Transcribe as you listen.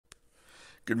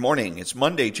Good morning. It's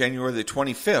Monday, January the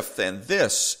 25th, and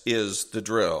this is The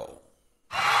Drill.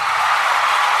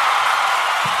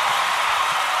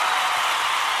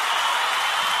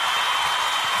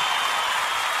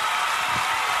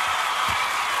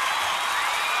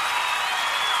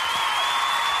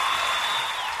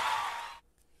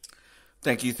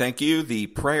 Thank you. The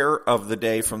prayer of the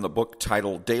day from the book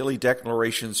titled Daily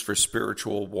Declarations for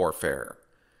Spiritual Warfare.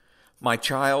 My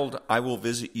child, I will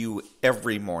visit you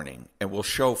every morning and will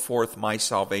show forth my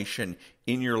salvation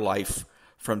in your life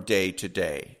from day to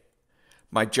day.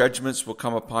 My judgments will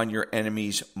come upon your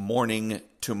enemies morning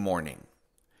to morning.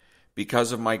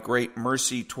 Because of my great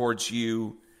mercy towards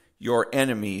you, your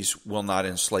enemies will not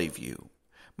enslave you.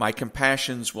 My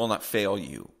compassions will not fail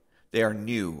you. They are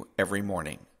new every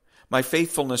morning. My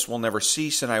faithfulness will never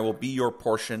cease, and I will be your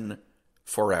portion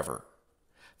forever.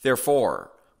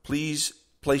 Therefore, please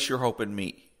place your hope in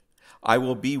me. I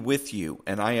will be with you,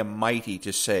 and I am mighty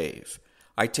to save.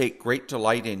 I take great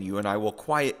delight in you, and I will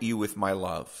quiet you with my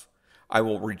love. I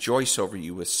will rejoice over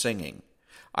you with singing.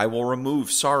 I will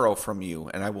remove sorrow from you,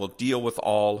 and I will deal with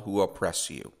all who oppress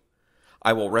you.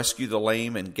 I will rescue the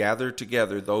lame and gather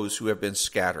together those who have been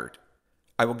scattered.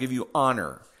 I will give you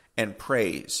honor and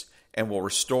praise, and will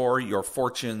restore your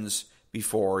fortunes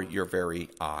before your very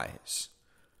eyes.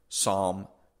 Psalm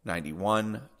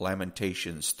 91,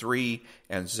 Lamentations 3,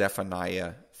 and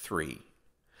Zephaniah 3.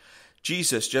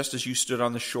 Jesus, just as you stood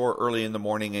on the shore early in the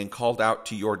morning and called out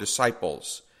to your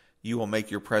disciples, you will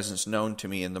make your presence known to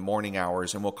me in the morning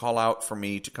hours and will call out for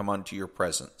me to come unto your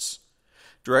presence.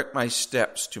 Direct my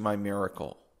steps to my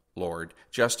miracle, Lord,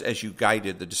 just as you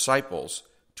guided the disciples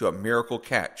to a miracle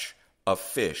catch of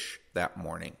fish that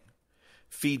morning.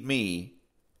 Feed me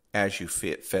as you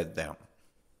fed them.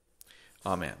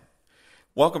 Amen.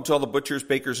 Welcome to all the butchers,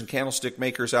 bakers, and candlestick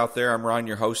makers out there. I'm Ron,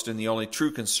 your host, and the only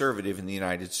true conservative in the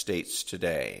United States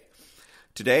today.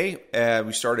 Today,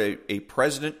 we start a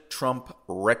President Trump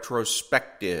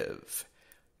retrospective,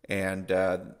 and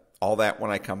all that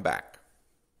when I come back.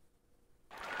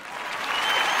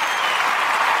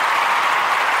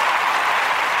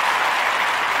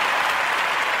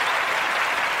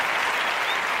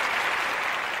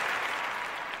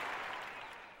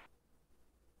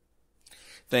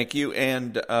 Thank you.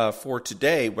 And for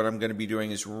today, what I'm going to be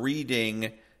doing is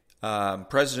reading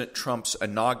President Trump's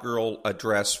inaugural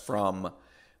address from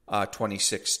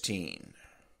 2016.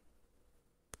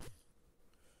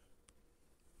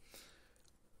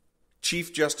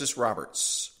 Chief Justice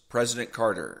Roberts, President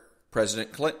Carter,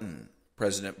 President Clinton,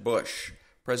 President Bush,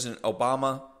 President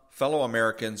Obama, fellow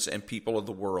Americans, and people of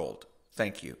the world,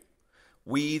 thank you.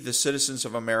 We, the citizens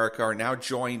of America, are now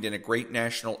joined in a great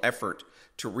national effort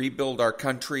to rebuild our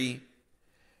country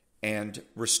and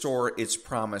restore its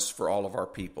promise for all of our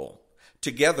people.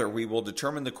 Together, we will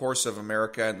determine the course of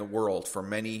America and the world for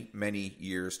many, many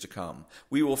years to come.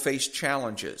 We will face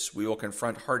challenges, we will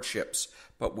confront hardships,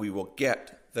 but we will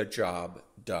get the job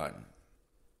done.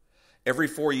 Every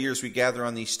 4 years, we gather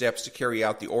on these steps to carry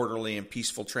out the orderly and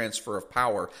peaceful transfer of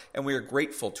power, and we are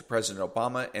grateful to President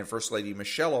Obama and First Lady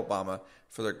Michelle Obama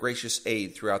for their gracious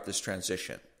aid throughout this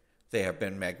transition. They have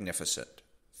been magnificent.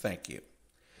 Thank you.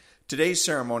 Today's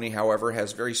ceremony, however,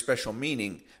 has very special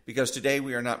meaning because today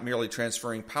we are not merely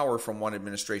transferring power from one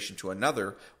administration to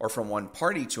another or from one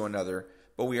party to another,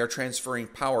 but we are transferring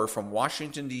power from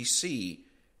Washington, D.C.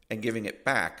 and giving it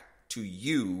back to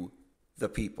you, the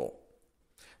people.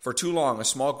 For too long, a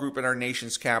small group in our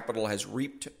nation's capital has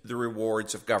reaped the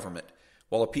rewards of government,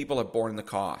 while the people have borne the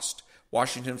cost.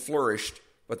 Washington flourished,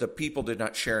 but the people did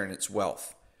not share in its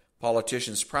wealth.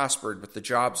 Politicians prospered, but the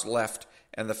jobs left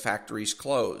and the factories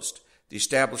closed. The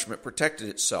establishment protected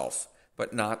itself,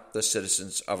 but not the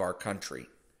citizens of our country.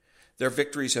 Their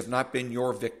victories have not been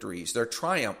your victories. Their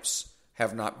triumphs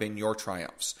have not been your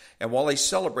triumphs. And while they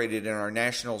celebrated in our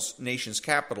nation's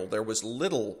capital, there was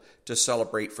little to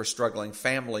celebrate for struggling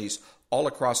families all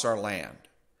across our land.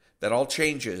 That all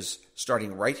changes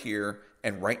starting right here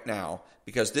and right now,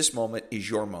 because this moment is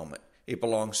your moment. It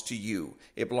belongs to you.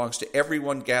 It belongs to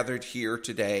everyone gathered here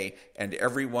today and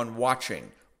everyone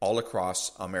watching all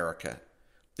across America.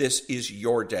 This is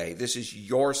your day. This is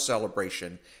your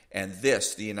celebration. And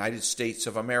this, the United States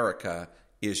of America,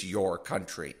 is your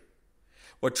country.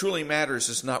 What truly matters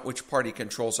is not which party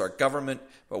controls our government,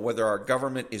 but whether our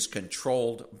government is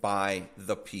controlled by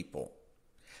the people.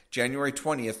 January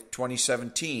 20th,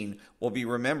 2017 will be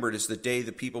remembered as the day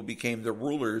the people became the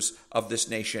rulers of this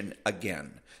nation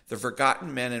again. The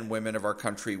forgotten men and women of our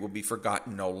country will be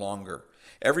forgotten no longer.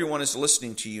 Everyone is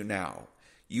listening to you now.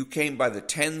 You came by the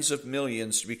tens of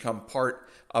millions to become part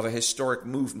of a historic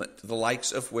movement, the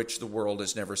likes of which the world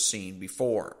has never seen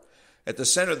before. At the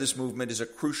center of this movement is a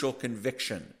crucial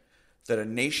conviction that a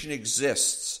nation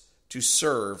exists to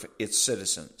serve its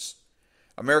citizens.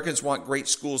 Americans want great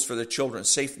schools for their children,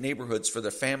 safe neighborhoods for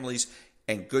their families,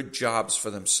 and good jobs for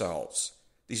themselves.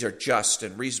 These are just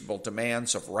and reasonable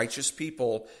demands of righteous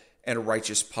people and a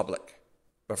righteous public.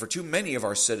 But for too many of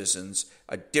our citizens,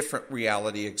 a different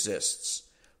reality exists.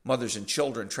 Mothers and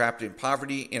children trapped in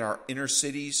poverty in our inner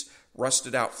cities,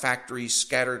 rusted out factories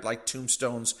scattered like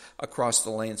tombstones across the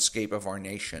landscape of our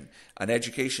nation, an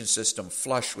education system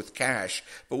flush with cash,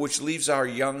 but which leaves our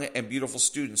young and beautiful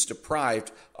students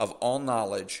deprived of all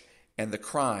knowledge, and the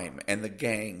crime and the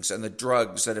gangs and the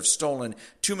drugs that have stolen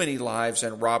too many lives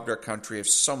and robbed our country of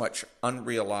so much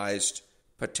unrealized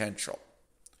potential.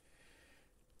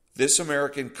 This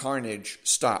American carnage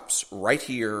stops right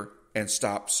here and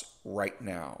stops right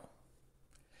now.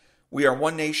 We are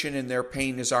one nation, and their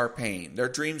pain is our pain. Their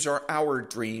dreams are our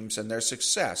dreams, and their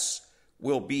success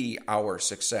will be our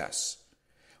success.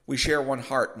 We share one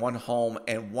heart, one home,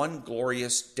 and one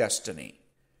glorious destiny.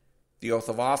 The oath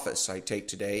of office I take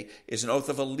today is an oath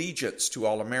of allegiance to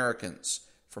all Americans.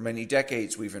 For many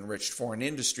decades, we've enriched foreign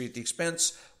industry at the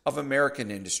expense of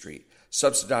American industry,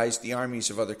 subsidized the armies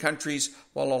of other countries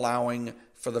while allowing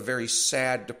for the very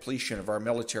sad depletion of our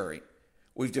military.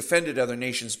 We've defended other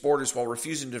nations' borders while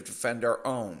refusing to defend our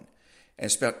own,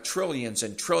 and spent trillions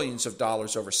and trillions of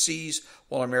dollars overseas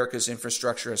while America's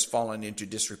infrastructure has fallen into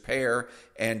disrepair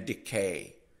and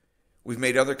decay. We've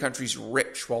made other countries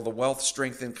rich while the wealth,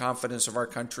 strength, and confidence of our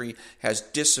country has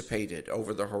dissipated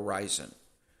over the horizon.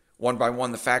 One by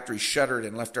one, the factories shuttered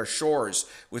and left our shores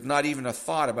with not even a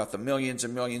thought about the millions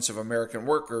and millions of American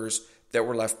workers that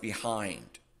were left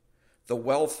behind. The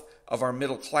wealth of our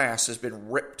middle class has been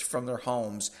ripped from their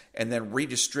homes and then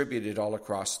redistributed all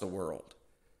across the world.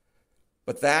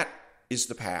 But that is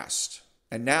the past,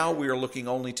 and now we are looking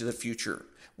only to the future.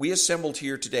 We assembled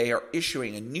here today are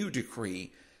issuing a new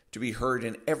decree to be heard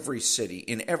in every city,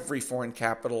 in every foreign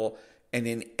capital, and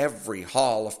in every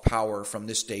hall of power from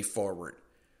this day forward.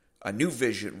 A new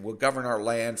vision will govern our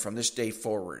land from this day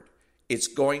forward. It's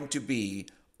going to be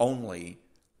only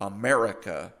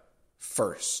America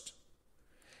first.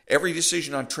 Every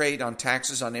decision on trade, on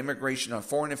taxes, on immigration, on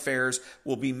foreign affairs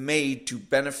will be made to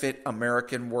benefit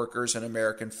American workers and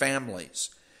American families.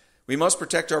 We must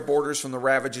protect our borders from the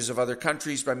ravages of other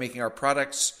countries by making our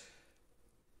products,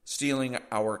 stealing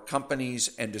our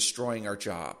companies, and destroying our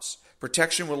jobs.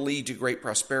 Protection will lead to great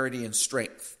prosperity and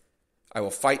strength. I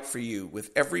will fight for you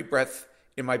with every breath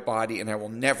in my body, and I will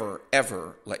never,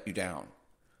 ever let you down.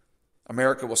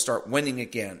 America will start winning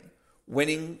again.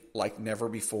 Winning like never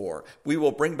before. We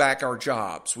will bring back our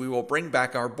jobs. We will bring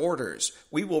back our borders.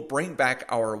 We will bring back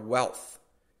our wealth.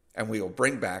 And we will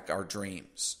bring back our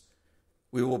dreams.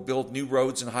 We will build new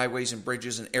roads and highways and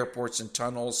bridges and airports and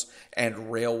tunnels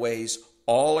and railways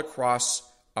all across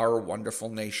our wonderful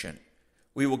nation.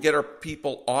 We will get our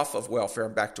people off of welfare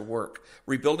and back to work,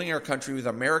 rebuilding our country with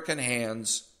American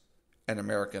hands and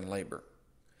American labor.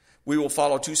 We will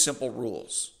follow two simple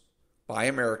rules: buy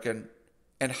American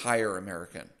and hire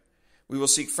American. We will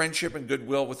seek friendship and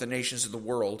goodwill with the nations of the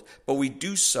world, but we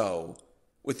do so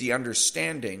with the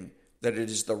understanding that it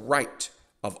is the right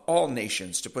of all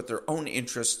nations to put their own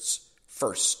interests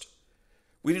first.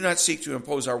 We do not seek to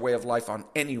impose our way of life on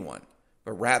anyone,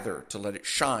 but rather to let it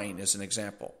shine as an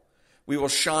example. We will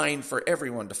shine for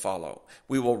everyone to follow.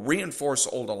 We will reinforce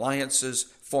old alliances,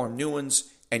 form new ones,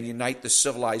 and unite the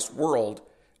civilized world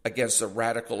against the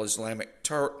radical Islamic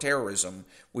terrorism,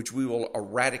 which we will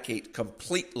eradicate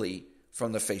completely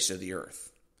from the face of the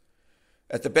earth.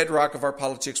 At the bedrock of our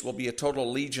politics will be a total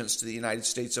allegiance to the United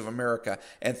States of America,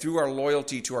 and through our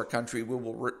loyalty to our country, we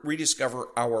will rediscover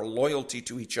our loyalty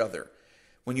to each other.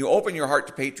 When you open your heart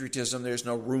to patriotism, there's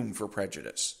no room for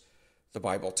prejudice. The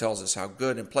Bible tells us how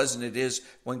good and pleasant it is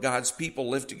when God's people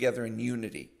live together in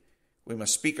unity. We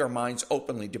must speak our minds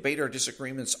openly, debate our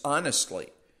disagreements honestly,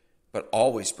 but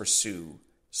always pursue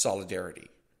solidarity.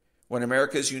 When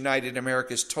America is united,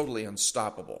 America is totally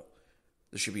unstoppable.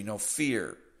 There should be no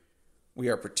fear. We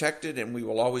are protected, and we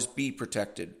will always be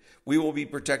protected. We will be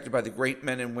protected by the great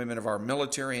men and women of our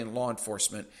military and law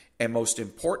enforcement, and most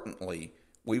importantly,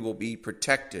 we will be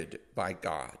protected by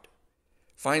God.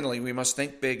 Finally, we must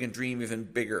think big and dream even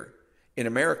bigger. In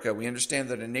America, we understand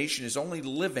that a nation is only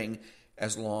living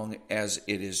as long as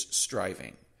it is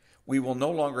striving. We will no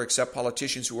longer accept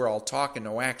politicians who are all talk and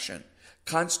no action,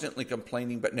 constantly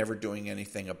complaining but never doing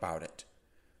anything about it.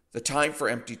 The time for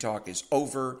empty talk is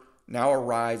over. Now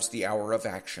arrives the hour of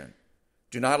action.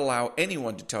 Do not allow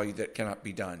anyone to tell you that it cannot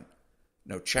be done.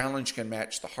 No challenge can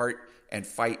match the heart and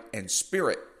fight and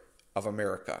spirit of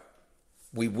America.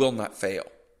 We will not fail.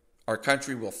 our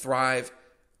country will thrive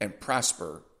and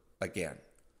prosper again.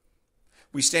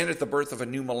 We stand at the birth of a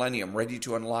new millennium, ready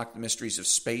to unlock the mysteries of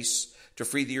space, to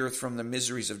free the earth from the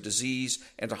miseries of disease,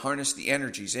 and to harness the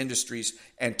energies, industries,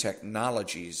 and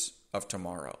technologies of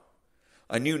tomorrow.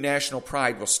 A new national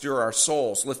pride will stir our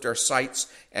souls, lift our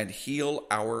sights, and heal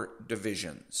our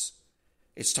divisions.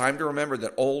 It's time to remember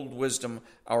that old wisdom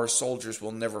our soldiers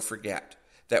will never forget,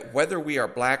 that whether we are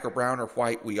black or brown or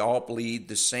white, we all bleed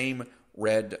the same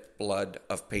red blood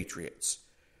of patriots.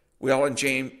 We all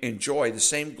enjoy the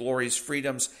same glorious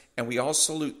freedoms, and we all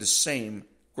salute the same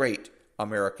great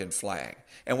American flag.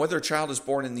 And whether a child is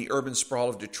born in the urban sprawl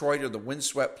of Detroit or the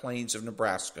windswept plains of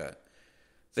Nebraska,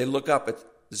 they look up at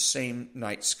the same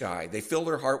night sky. They fill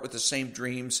their heart with the same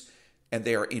dreams, and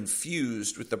they are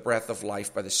infused with the breath of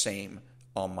life by the same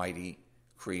Almighty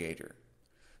Creator.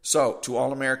 So, to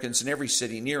all Americans in every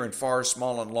city, near and far,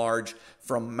 small and large,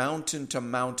 from mountain to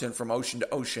mountain, from ocean to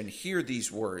ocean, hear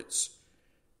these words.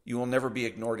 You will never be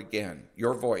ignored again.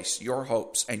 Your voice, your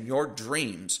hopes, and your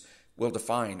dreams will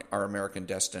define our American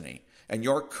destiny. And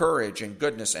your courage and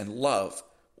goodness and love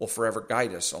will forever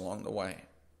guide us along the way.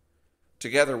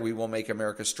 Together we will make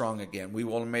America strong again. We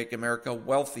will make America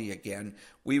wealthy again.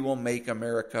 We will make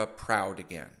America proud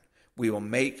again. We will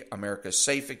make America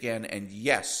safe again. And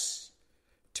yes,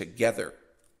 together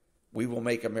we will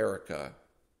make America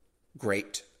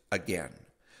great again.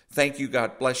 Thank you.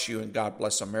 God bless you, and God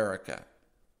bless America.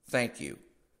 Thank you.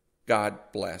 God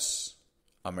bless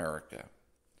America.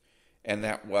 And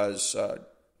that was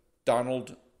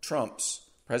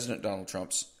President Donald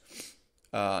Trump's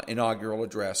inaugural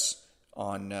address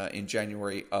in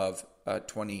January of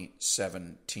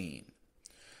 2017.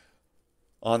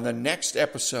 On the next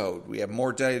episode, we have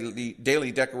more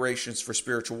daily declarations for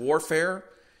spiritual warfare.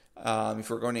 If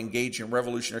we're going to engage in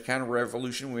revolution or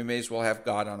counter-revolution, we may as well have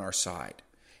God on our side.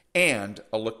 And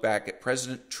a look back at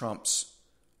President Trump's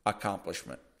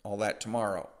accomplishment. All that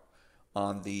tomorrow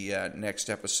on the next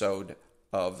episode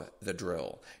of The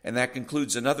Drill. And that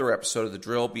concludes another episode of The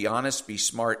Drill. Be honest, be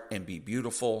smart, and be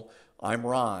beautiful. I'm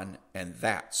Ron, and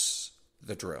that's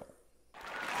The Drill.